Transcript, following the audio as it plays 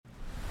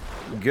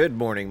Good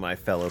morning, my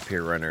fellow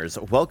peer runners.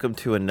 Welcome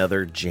to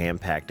another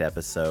jam-packed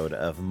episode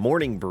of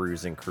Morning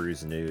Brews and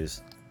Cruise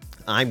News.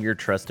 I'm your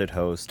trusted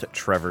host,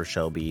 Trevor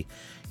Shelby,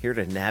 here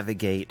to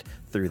navigate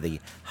through the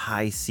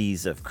high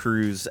seas of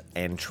cruise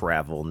and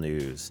travel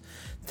news.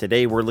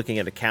 Today, we're looking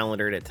at a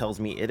calendar that tells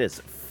me it is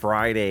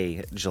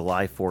Friday,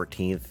 July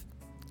 14th.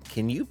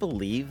 Can you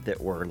believe that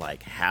we're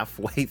like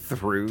halfway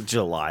through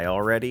July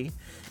already?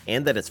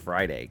 And that it's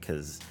Friday,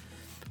 because,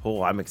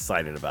 I'm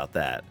excited about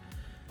that.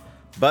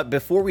 But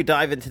before we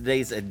dive into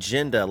today's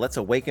agenda, let's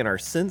awaken our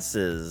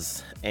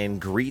senses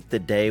and greet the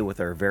day with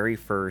our very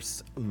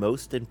first,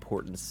 most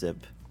important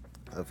sip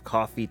of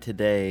coffee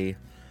today.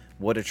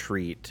 What a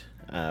treat.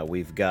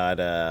 We've got,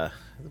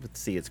 let's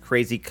see, it's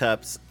Crazy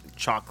Cups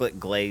chocolate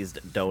glazed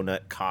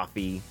donut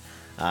coffee.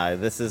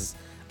 This is,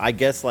 I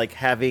guess, like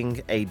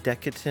having a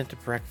decadent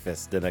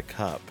breakfast in a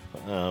cup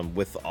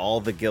with all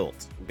the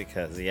guilt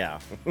because, yeah,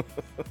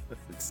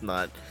 it's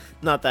not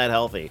that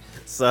healthy.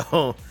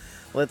 So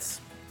let's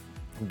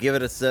give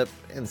it a sip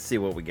and see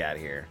what we got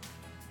here.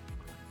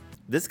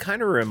 This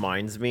kind of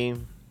reminds me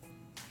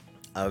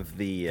of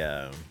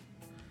the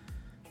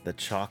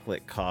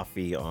chocolate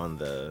coffee on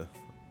the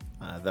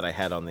that I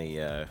had on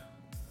the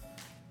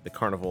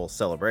Carnival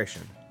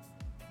celebration.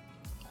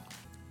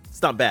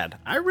 It's not bad.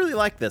 I really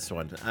like this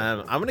one.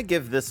 I'm gonna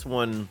give this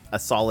one a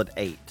solid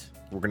 8.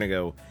 We're gonna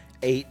go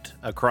 8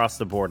 across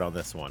the board on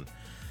this one.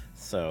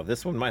 So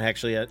this one might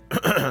actually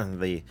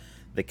the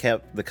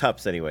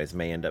cups anyways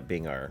may end up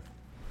being our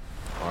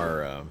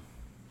on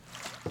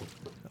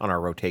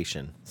our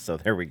rotation. So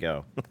there we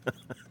go.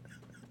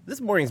 This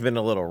morning's been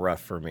a little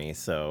rough for me,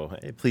 so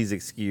please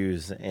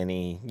excuse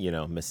any,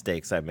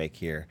 mistakes I make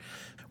here.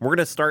 We're going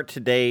to start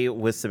today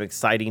with some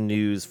exciting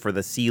news for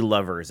the sea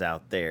lovers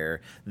out there.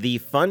 The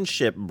Fun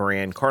Ship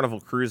brand Carnival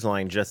Cruise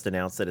Line just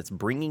announced that it's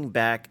bringing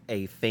back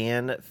a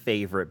fan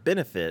favorite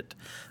benefit.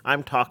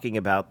 I'm talking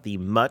about the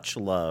much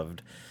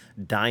loved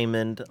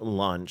Diamond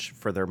Lunch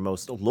for their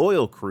most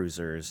loyal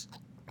cruisers.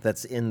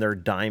 That's in their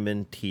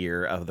diamond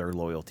tier of their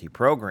loyalty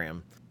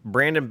program.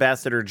 Brand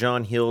Ambassador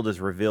John Hild has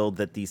revealed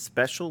that the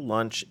special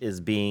lunch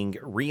is being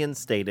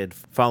reinstated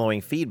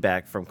following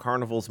feedback from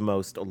Carnival's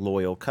most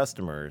loyal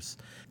customers.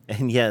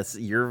 And yes,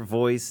 your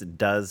voice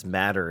does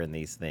matter in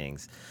these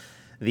things.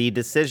 The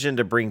decision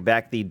to bring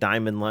back the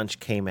Diamond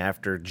Lunch came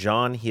after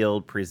John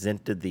Hild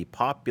presented the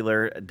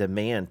popular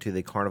demand to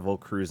the Carnival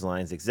Cruise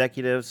Line's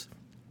executives.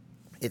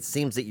 It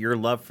seems that your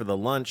love for the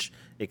lunch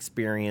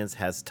experience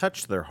has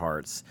touched their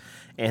hearts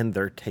and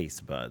their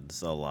taste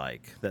buds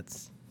alike. That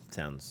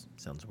sounds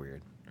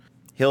weird.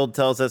 Hild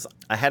tells us,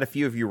 I had a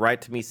few of you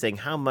write to me saying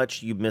how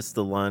much you missed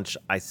the lunch.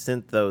 I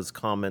sent those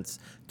comments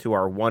to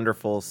our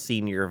wonderful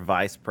senior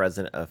vice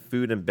president of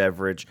food and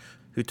beverage,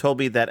 who told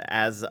me that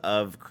as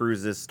of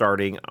cruises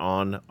starting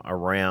on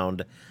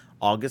around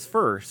August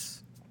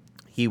 1st,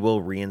 he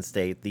will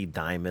reinstate the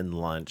Diamond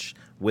Lunch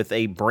with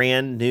a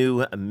brand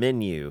new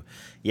menu.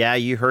 Yeah,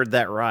 you heard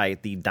that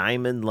right. The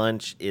Diamond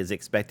Lunch is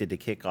expected to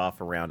kick off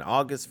around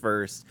August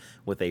 1st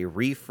with a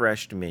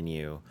refreshed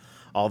menu.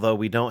 Although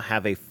we don't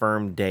have a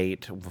firm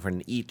date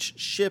when each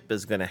ship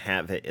is going to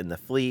have it in the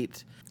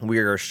fleet, we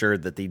are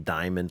assured that the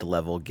Diamond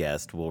level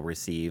guest will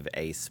receive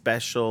a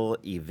special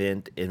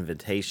event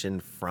invitation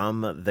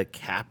from the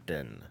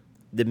captain.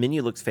 The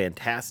menu looks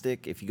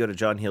fantastic. If you go to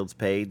John Hild's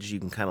page, you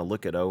can kind of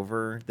look it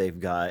over. They've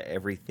got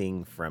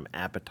everything from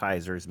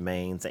appetizers,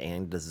 mains,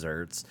 and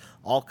desserts.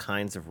 All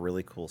kinds of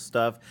really cool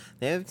stuff.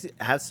 They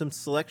have some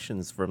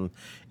selections from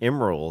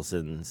Emeralds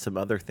and some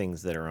other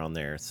things that are on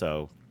there.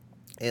 So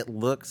it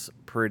looks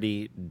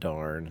pretty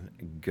darn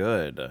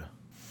good.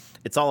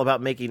 It's all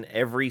about making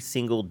every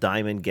single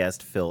Diamond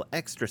guest feel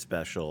extra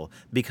special.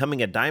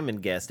 Becoming a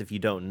Diamond guest, if you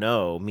don't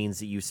know, means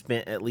that you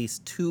spent at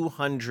least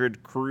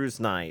 200 cruise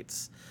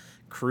nights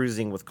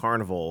cruising with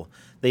Carnival.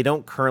 They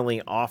don't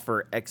currently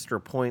offer extra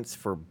points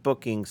for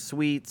booking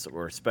suites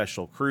or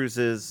special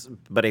cruises,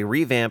 but a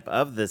revamp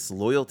of this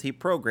loyalty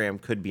program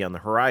could be on the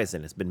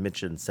horizon. It's been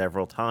mentioned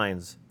several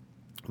times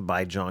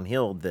by John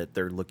Hild that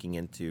they're looking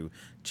into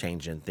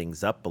changing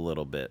things up a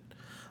little bit.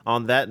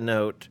 On that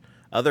note,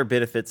 other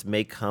benefits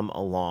may come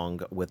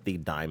along with the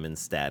Diamond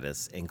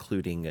status,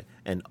 including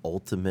an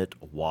ultimate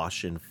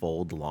wash and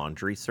fold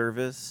laundry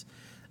service,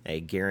 a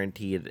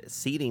guaranteed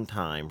seating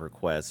time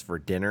request for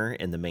dinner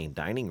in the main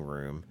dining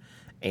room,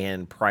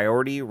 and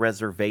priority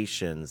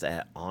reservations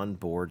at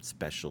onboard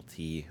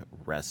specialty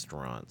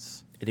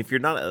restaurants. And if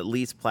you're not at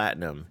least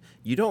platinum,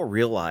 you don't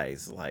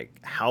realize like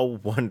how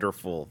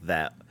wonderful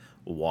that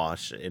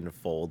wash and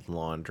fold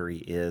laundry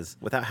is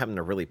without having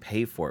to really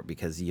pay for it,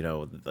 because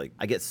like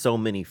I get so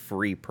many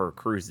free per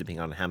cruise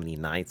depending on how many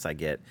nights I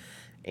get,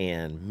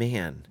 and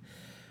man,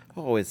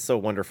 it's so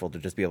wonderful to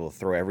just be able to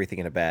throw everything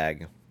in a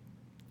bag,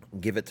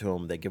 give it to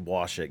them, they can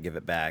wash it, give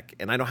it back,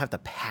 and I don't have to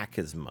pack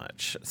as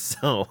much.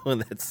 So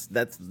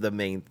that's the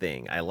main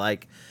thing. I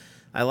like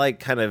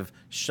kind of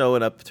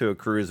showing up to a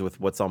cruise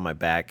with what's on my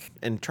back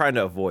and trying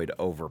to avoid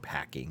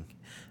overpacking.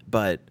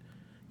 But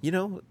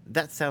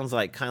that sounds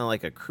like kind of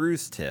like a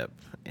cruise tip.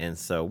 And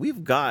so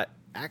we've got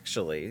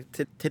Actually,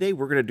 today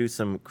we're going to do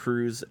some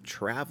cruise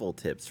travel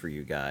tips for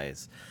you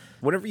guys.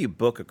 Whenever you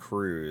book a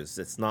cruise,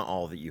 it's not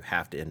all that you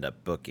have to end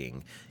up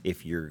booking.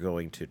 If you're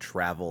going to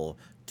travel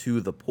to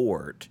the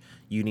port,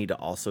 you need to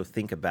also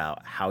think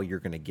about how you're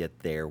going to get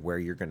there, where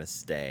you're going to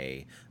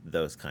stay,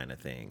 those kind of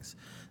things.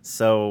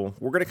 So,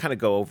 we're going to kind of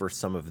go over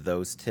some of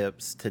those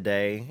tips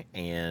today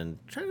and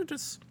try to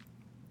just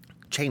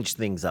change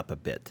things up a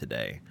bit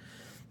today.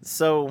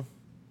 So,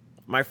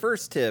 my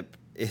first tip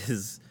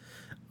is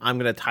I'm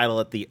going to title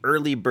it The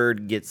Early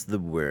Bird Gets the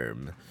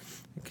Worm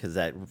because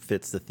that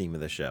fits the theme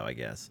of the show, I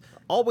guess.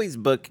 Always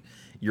book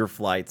your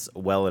flights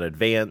well in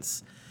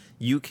advance.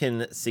 You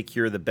can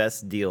secure the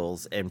best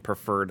deals and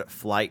preferred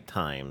flight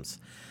times.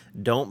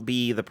 Don't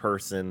be the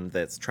person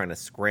that's trying to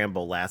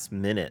scramble last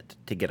minute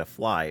to get a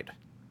flight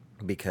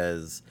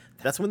because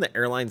that's when the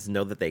airlines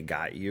know that they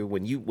got you.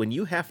 When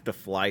you have to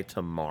fly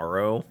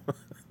tomorrow,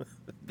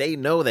 they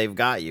know they've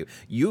got you.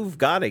 You've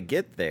got to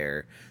get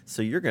there,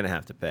 so you're going to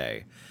have to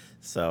pay.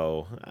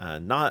 So,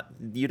 not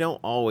you don't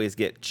always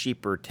get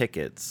cheaper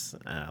tickets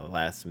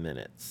last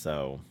minute.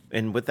 So,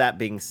 and with that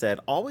being said,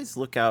 always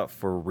look out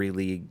for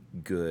really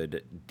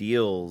good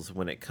deals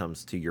when it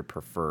comes to your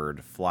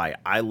preferred flight.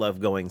 I love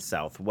going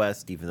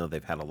Southwest, even though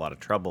they've had a lot of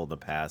trouble in the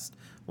past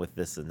with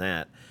this and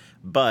that,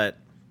 but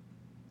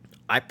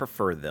I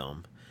prefer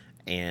them.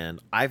 And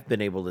I've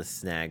been able to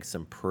snag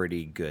some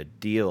pretty good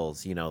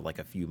deals. You know, like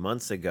a few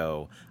months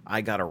ago,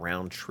 I got a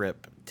round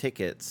trip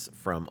tickets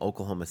from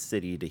Oklahoma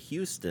City to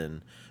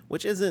Houston,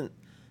 which isn't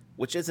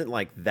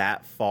like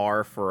that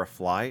far for a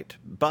flight,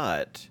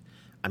 but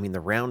I mean the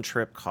round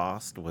trip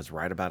cost was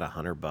right about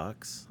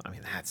 $100. I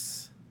mean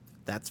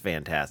that's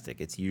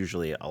fantastic. It's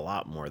usually a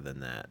lot more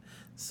than that.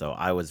 So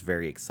I was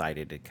very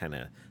excited to kind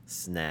of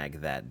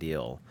snag that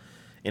deal.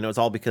 And it was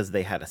all because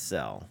they had a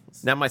sell.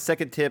 Now, my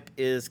second tip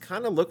is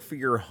kind of look for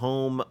your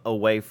home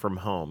away from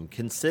home.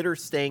 Consider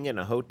staying in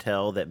a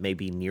hotel that may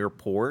be near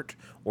port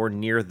or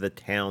near the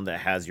town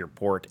that has your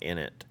port in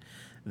it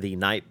the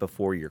night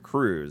before your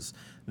cruise.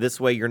 This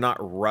way, you're not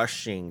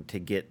rushing to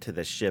get to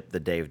the ship the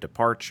day of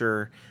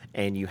departure,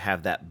 and you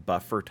have that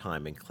buffer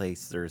time in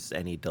case there's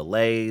any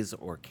delays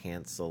or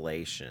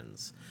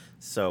cancellations.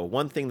 So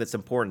one thing that's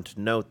important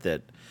to note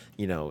that,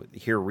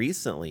 here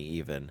recently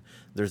even,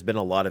 there's been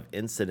a lot of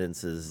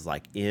incidences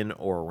like in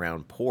or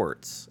around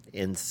ports.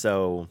 And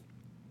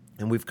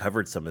we've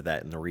covered some of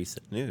that in the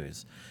recent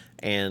news.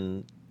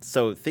 And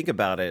so think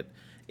about it.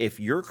 If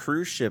your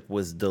cruise ship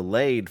was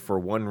delayed for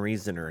one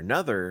reason or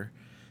another,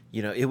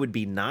 it would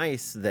be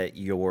nice that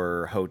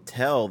your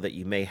hotel that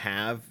you may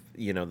have,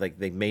 like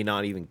they may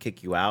not even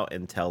kick you out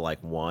until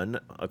like 1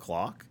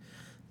 o'clock.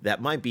 That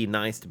might be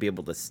nice to be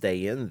able to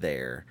stay in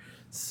there.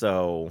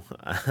 So,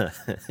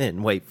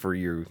 and wait for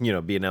you,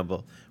 being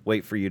able,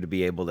 wait for you to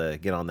be able to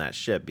get on that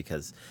ship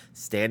because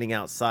standing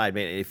outside,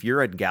 man, if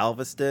you're at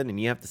Galveston and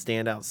you have to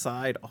stand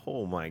outside,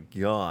 oh my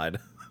God.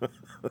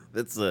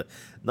 It's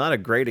not a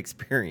great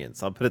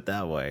experience. I'll put it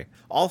that way.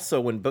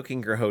 Also, when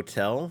booking your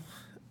hotel,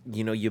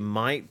 you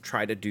might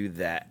try to do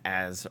that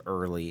as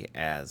early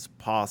as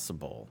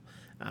possible.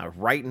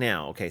 Right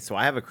now, okay, so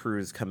I have a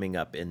cruise coming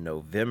up in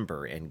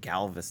November in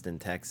Galveston,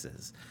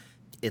 Texas.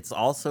 It's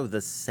also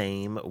the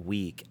same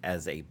week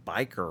as a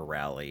biker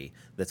rally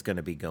that's going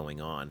to be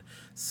going on.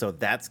 So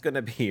that's going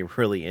to be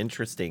really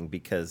interesting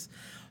because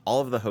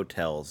all of the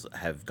hotels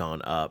have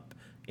gone up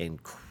in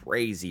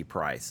crazy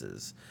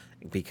prices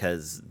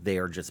because they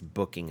are just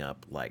booking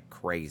up like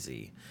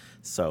crazy.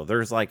 So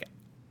there's like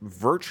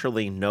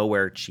virtually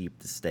nowhere cheap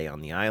to stay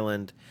on the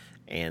island.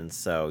 And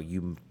so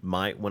you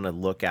might want to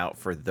look out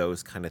for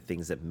those kind of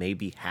things that may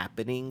be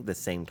happening the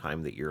same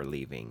time that you're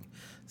leaving.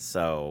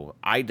 So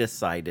I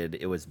decided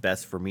it was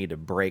best for me to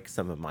break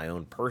some of my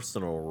own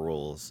personal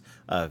rules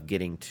of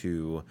getting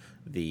to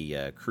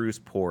the cruise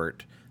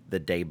port the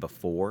day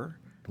before.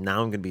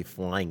 Now I'm going to be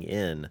flying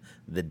in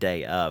the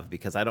day of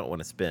because I don't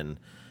want to spend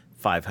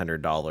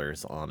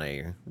 $500 on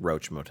a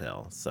Roach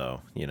Motel.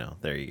 So,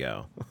 there you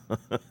go.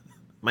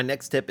 My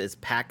next tip is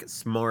pack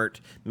smart.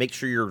 Make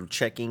sure you're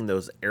checking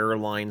those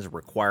airlines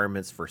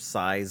requirements for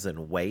size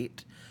and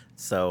weight.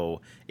 So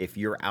if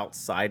you're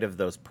outside of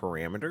those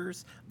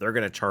parameters, they're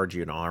going to charge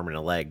you an arm and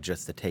a leg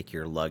just to take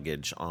your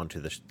luggage onto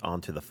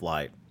the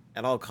flight.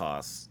 At all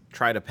costs,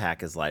 try to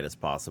pack as light as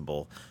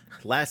possible.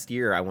 Last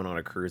year, I went on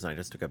a cruise and I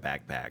just took a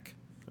backpack.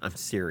 I'm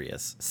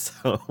serious.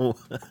 So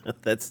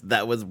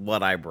that was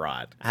what I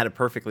brought. I had a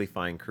perfectly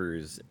fine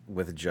cruise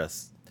with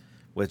just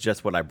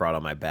what I brought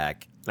on my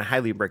back. I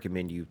highly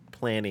recommend you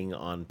planning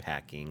on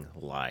packing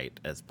light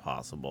as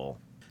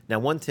possible. Now,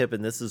 one tip,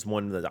 and this is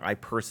one that I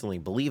personally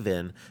believe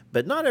in,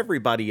 but not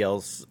everybody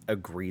else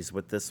agrees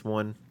with this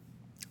one.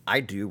 I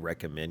do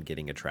recommend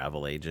getting a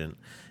travel agent,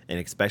 and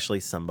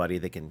especially somebody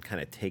that can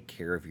kind of take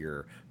care of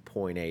your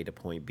point A to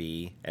point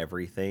B,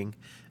 everything.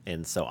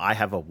 And so I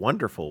have a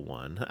wonderful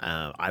one.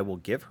 I will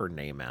give her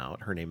name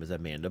out. Her name is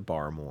Amanda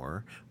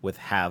Barmore with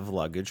Have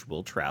Luggage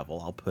Will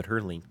Travel. I'll put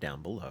her link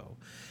down below.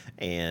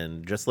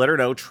 And just let her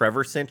know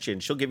Trevor sent you,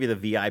 and she'll give you the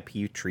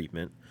VIP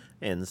treatment.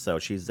 And so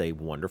she's a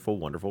wonderful,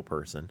 wonderful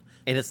person.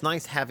 And it's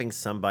nice having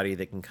somebody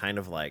that can kind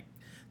of like,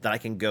 that I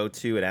can go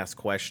to and ask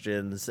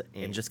questions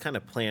and just kind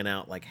of plan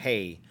out like,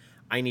 hey,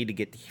 I need to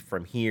get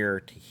from here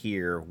to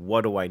here.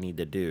 What do I need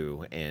to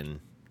do?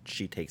 And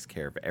she takes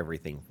care of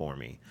everything for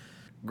me.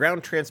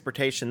 Ground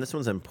transportation, this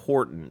one's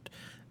important.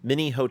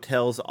 Many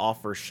hotels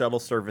offer shuttle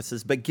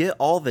services, but get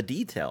all the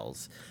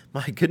details.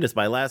 My goodness,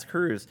 my last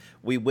cruise,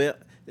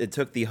 it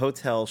took the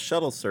hotel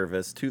shuttle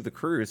service to the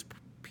cruise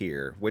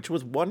pier, which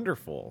was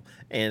wonderful.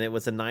 And it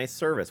was a nice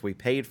service. We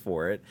paid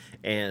for it.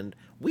 And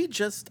we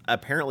just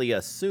apparently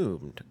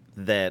assumed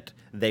that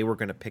they were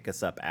going to pick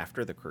us up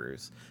after the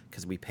cruise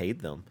because we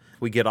paid them.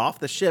 We get off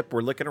the ship,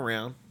 we're looking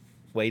around,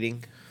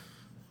 waiting.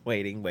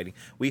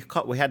 We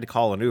had to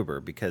call an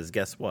Uber because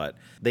guess what?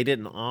 They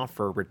didn't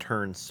offer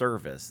return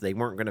service. They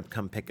weren't going to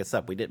come pick us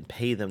up. We didn't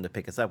pay them to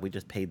pick us up. We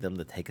just paid them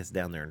to take us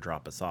down there and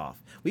drop us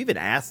off. We even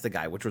asked the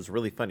guy, which was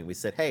really funny. We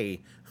said,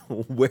 hey,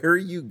 where are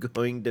you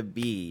going to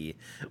be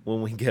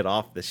when we get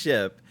off the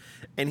ship?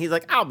 And he's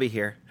like, I'll be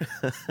here.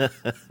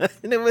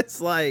 And it was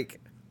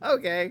like,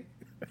 okay.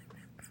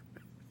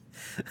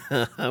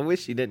 I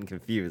wish he didn't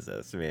confuse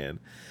us, man.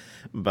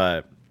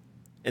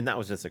 And that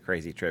was just a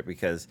crazy trip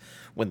because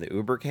when the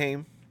Uber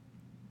came,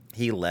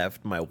 he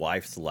left my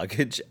wife's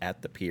luggage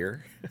at the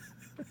pier.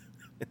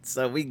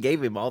 So we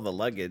gave him all the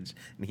luggage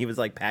and he was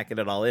like packing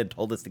it all in,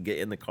 told us to get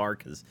in the car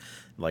because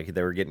like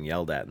they were getting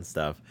yelled at and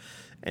stuff.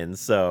 And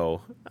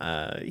so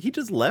he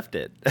just left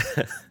it.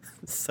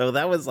 So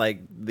that was like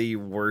the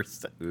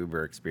worst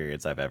Uber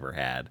experience I've ever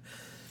had.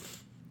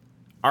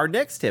 Our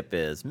next tip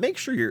is make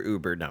sure your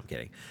Uber, no, I'm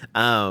kidding.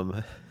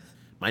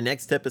 My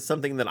next tip is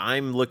something that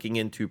I'm looking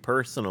into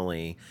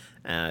personally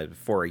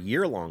for a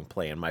year-long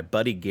plan. My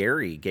buddy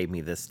Gary gave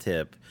me this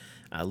tip.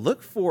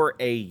 Look for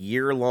a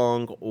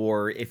year-long,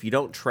 or if you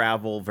don't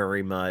travel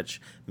very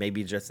much,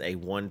 maybe just a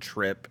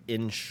one-trip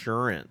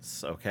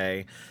insurance,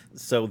 okay?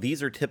 So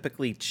these are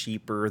typically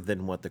cheaper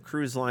than what the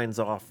cruise lines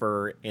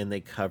offer, and they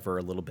cover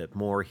a little bit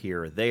more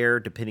here or there,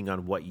 depending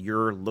on what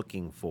you're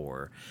looking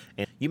for.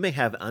 And you may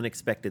have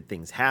unexpected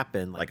things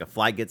happen, like a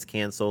flight gets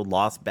canceled,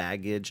 lost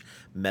baggage,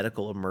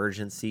 medical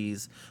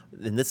emergencies,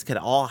 and this could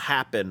all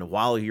happen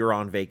while you're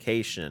on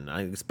vacation,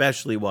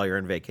 especially while you're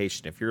on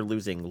vacation. If you're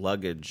losing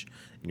luggage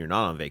and you're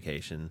not on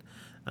vacation,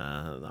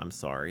 I'm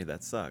sorry,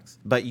 that sucks.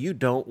 But you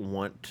don't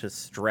want to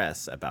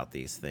stress about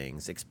these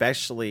things,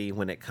 especially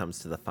when it comes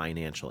to the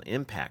financial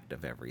impact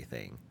of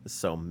everything.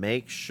 So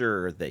make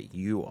sure that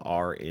you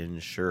are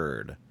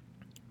insured.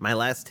 My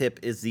last tip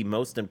is the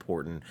most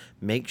important.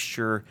 Make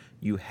sure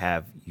you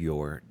have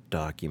your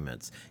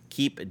documents.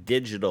 Keep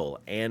digital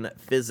and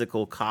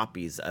physical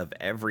copies of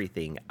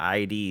everything: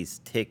 IDs,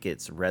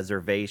 tickets,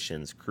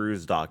 reservations,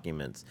 cruise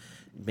documents.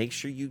 Make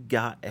sure you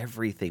got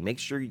everything. Make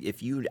sure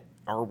if you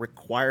are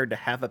required to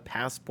have a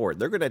passport,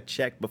 they're going to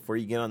check before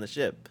you get on the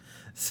ship.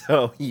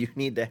 So you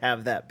need to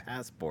have that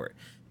passport.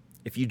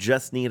 If you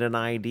just need an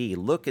ID,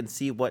 look and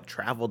see what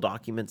travel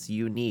documents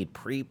you need.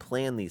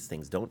 Pre-plan these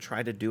things. Don't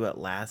try to do it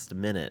last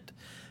minute.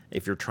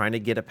 If you're trying to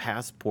get a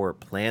passport,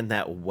 plan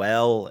that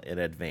well in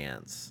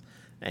advance.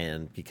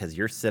 And because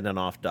you're sending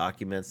off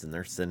documents and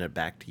they're sending it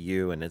back to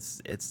you, and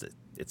it's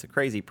a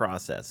crazy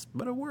process,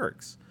 but it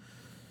works.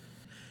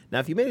 Now,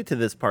 if you made it to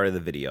this part of the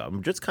video,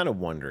 I'm just kind of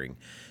wondering,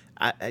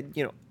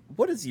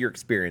 what is your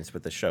experience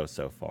with the show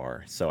so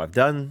far? So I've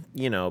done,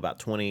 about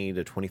 20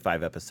 to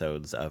 25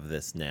 episodes of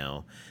this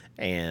now,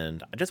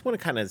 and I just want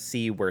to kind of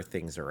see where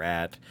things are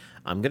at.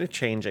 I'm going to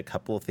change a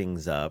couple of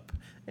things up,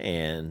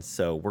 and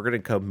so we're going to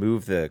go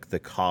move the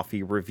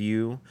coffee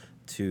review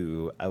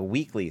to a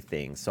weekly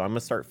thing. So I'm going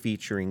to start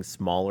featuring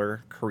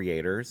smaller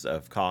creators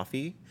of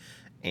coffee,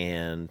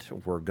 and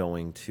we're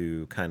going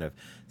to kind of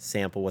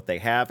sample what they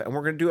have, and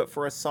we're going to do it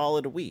for a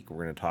solid week.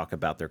 We're going to talk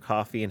about their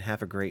coffee and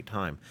have a great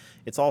time.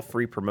 It's all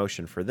free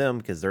promotion for them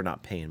because they're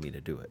not paying me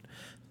to do it,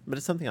 but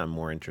it's something I'm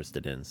more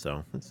interested in,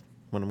 so that's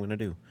what I'm going to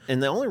do.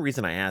 And the only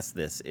reason I ask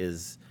this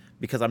is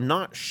because I'm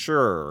not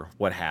sure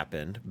what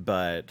happened,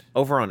 but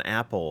over on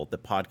Apple, the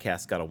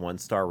podcast got a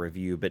 1-star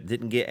review, but they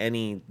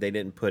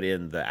didn't put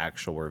in the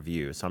actual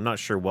review. So I'm not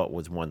sure what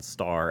was 1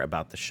 star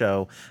about the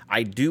show.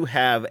 I do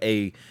have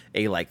a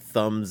like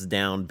thumbs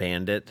down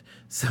bandit.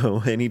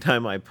 So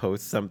anytime I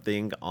post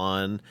something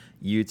on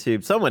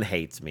YouTube, someone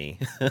hates me.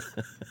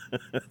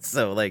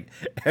 So like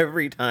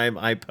every time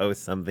I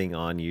post something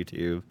on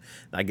YouTube,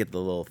 I get the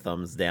little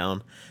thumbs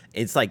down.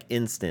 It's like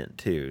instant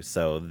too.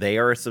 So they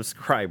are a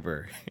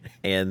subscriber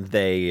and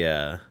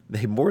they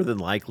more than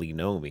likely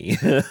know me.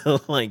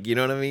 Like, you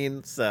know what I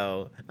mean?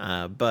 So,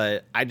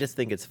 but I just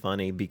think it's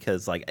funny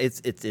because like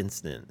it's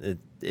instant.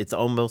 It's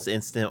almost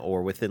instant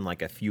or within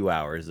like a few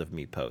hours of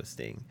me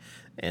posting.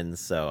 And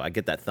so I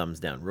get that thumbs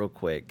down real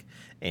quick,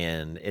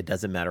 and it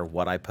doesn't matter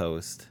what I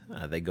post.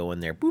 They go in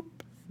there, boop,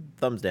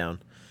 thumbs down.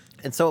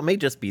 And so it may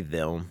just be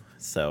them.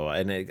 So,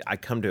 I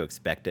come to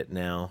expect it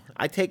now.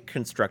 I take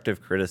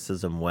constructive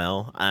criticism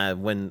well.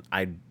 When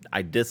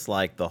I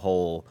dislike the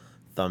whole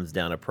thumbs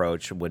down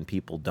approach when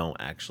people don't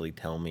actually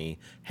tell me,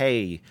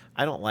 hey,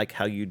 I don't like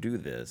how you do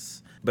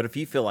this. But if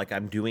you feel like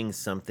I'm doing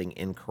something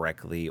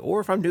incorrectly,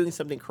 or if I'm doing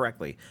something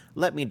correctly,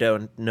 let me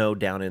know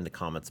down in the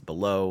comments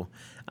below.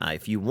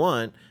 If you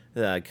want,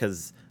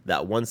 because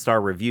that 1-star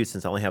review,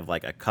 since I only have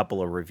like a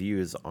couple of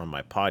reviews on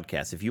my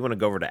podcast, if you want to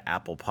go over to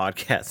Apple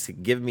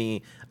Podcasts, give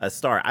me a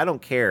star. I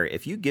don't care.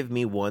 If you give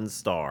me 1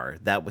 star,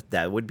 that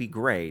would be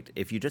great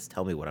if you just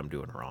tell me what I'm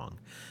doing wrong.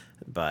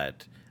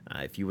 But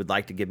if you would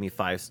like to give me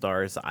 5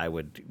 stars, I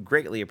would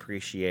greatly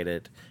appreciate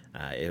it.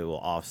 It will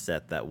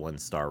offset that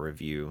 1-star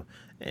review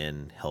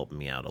and help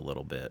me out a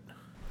little bit.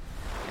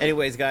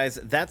 Anyways, guys,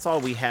 that's all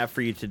we have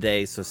for you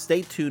today, so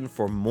stay tuned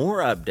for more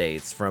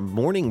updates from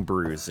Morning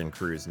Brews and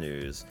Cruise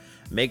News.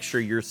 Make sure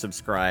you're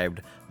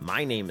subscribed.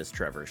 My name is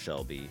Trevor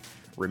Shelby.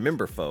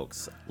 Remember,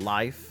 folks,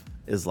 life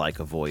is like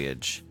a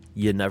voyage.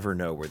 You never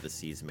know where the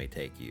seas may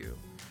take you.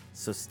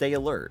 So stay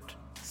alert,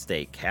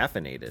 stay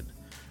caffeinated,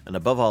 and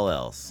above all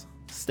else,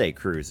 stay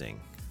cruising.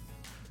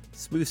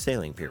 Smooth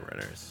sailing, Pier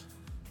Runners.